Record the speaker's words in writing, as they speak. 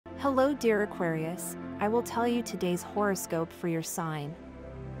Hello dear Aquarius, I will tell you today's horoscope for your sign.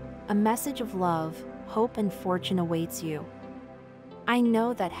 A message of love, hope and fortune awaits you. I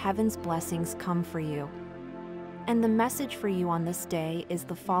know that heaven's blessings come for you. And the message for you on this day is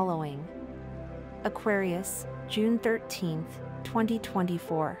the following. Aquarius, June 13th,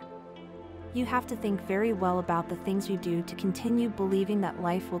 2024. You have to think very well about the things you do to continue believing that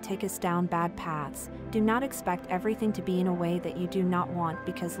life will take us down bad paths. Do not expect everything to be in a way that you do not want,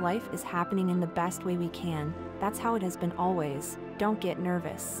 because life is happening in the best way we can. That's how it has been always. Don't get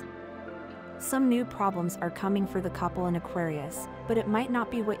nervous. Some new problems are coming for the couple in Aquarius, but it might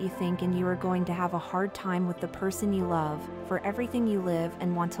not be what you think, and you are going to have a hard time with the person you love. For everything you live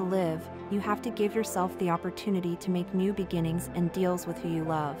and want to live, you have to give yourself the opportunity to make new beginnings and deals with who you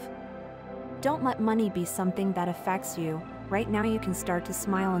love. Don't let money be something that affects you. Right now you can start to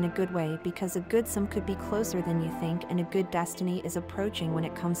smile in a good way, because a good sum could be closer than you think, and a good destiny is approaching when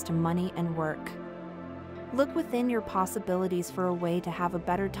it comes to money and work. Look within your possibilities for a way to have a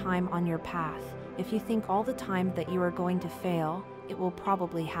better time on your path. If you think all the time that you are going to fail, it will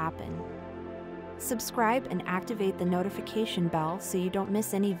probably happen. Subscribe and activate the notification bell so you don't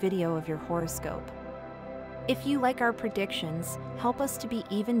miss any video of your horoscope. If you like our predictions, help us to be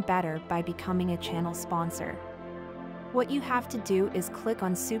even better by becoming a channel sponsor. What you have to do is click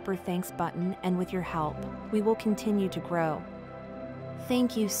on Super Thanks button, and with your help, we will continue to grow.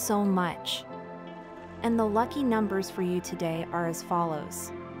 Thank you so much. And the lucky numbers for you today are as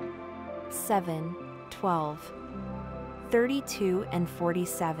follows: 7, 12, 32 and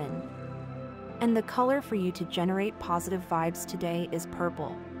 47. And the color for you to generate positive vibes today is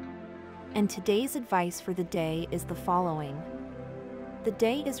purple. And today's advice for the day is the following. The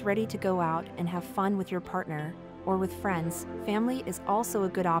day is ready to go out and have fun with your partner, or with friends. Family is also a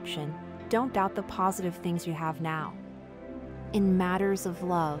good option. Don't doubt the positive things you have now. In matters of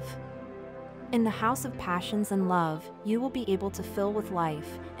love. In the house of passions and love, you will be able to fill with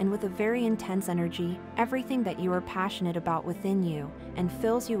life, and with a very intense energy, everything that you are passionate about within you, and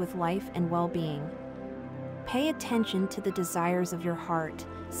fills you with life and well-being. Pay attention to the desires of your heart,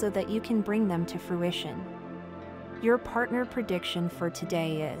 so that you can bring them to fruition. Your partner prediction for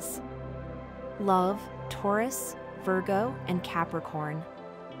today is love, Taurus, Virgo, and Capricorn.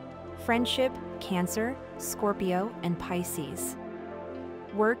 Friendship, Cancer, Scorpio, and Pisces.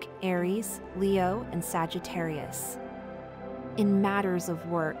 Work, Aries, Leo, and Sagittarius. In matters of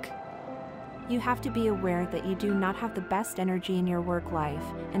work, you have to be aware that you do not have the best energy in your work life,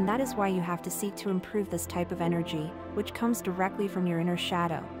 and that is why you have to seek to improve this type of energy, which comes directly from your inner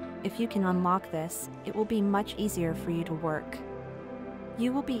shadow. If you can unlock this, it will be much easier for you to work.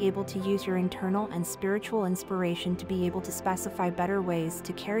 You will be able to use your internal and spiritual inspiration to be able to specify better ways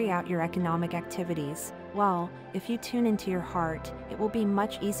to carry out your economic activities. Well, if you tune into your heart, it will be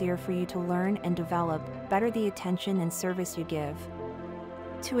much easier for you to learn and develop better the attention and service you give.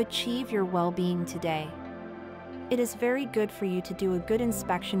 To achieve your well-being today, it is very good for you to do a good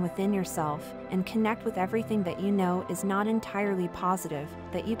inspection within yourself and connect with everything that you know is not entirely positive,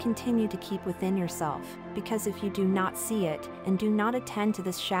 that you continue to keep within yourself, because if you do not see it and do not attend to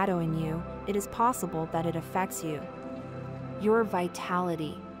this shadow in you, it is possible that it affects you. Your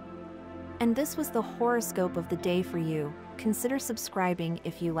vitality. And this was the horoscope of the day for you. Consider subscribing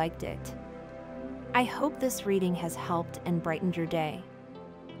if you liked it. I hope this reading has helped and brightened your day.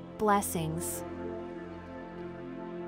 Blessings.